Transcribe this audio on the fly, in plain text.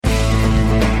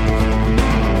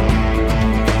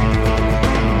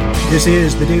This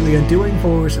is the Daily Undoing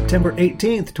for September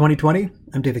 18th, 2020.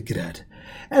 I'm David Cadet.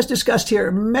 As discussed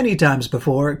here many times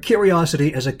before,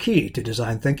 curiosity is a key to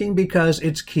design thinking because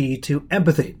it's key to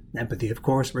empathy. Empathy, of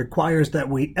course, requires that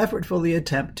we effortfully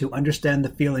attempt to understand the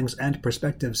feelings and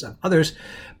perspectives of others,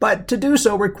 but to do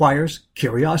so requires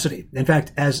curiosity. In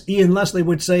fact, as Ian Leslie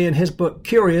would say in his book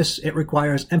Curious, it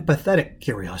requires empathetic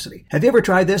curiosity. Have you ever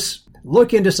tried this?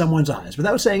 Look into someone's eyes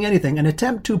without saying anything and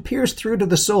attempt to pierce through to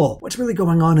the soul. What's really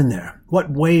going on in there? What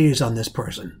weighs on this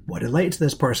person? What elates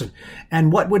this person?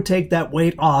 And what would take that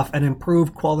weight off and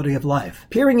improve quality of life?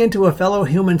 Peering into a fellow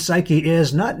human psyche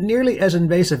is not nearly as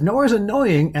invasive nor as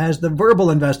annoying as the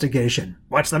verbal investigation.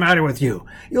 What's the matter with you?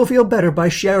 You'll feel better by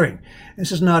sharing.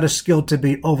 This is not a skill to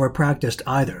be over-practiced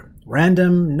either.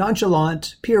 Random,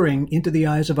 nonchalant peering into the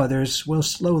eyes of others will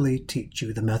slowly teach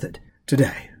you the method.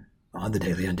 Today on The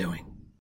Daily Undoing.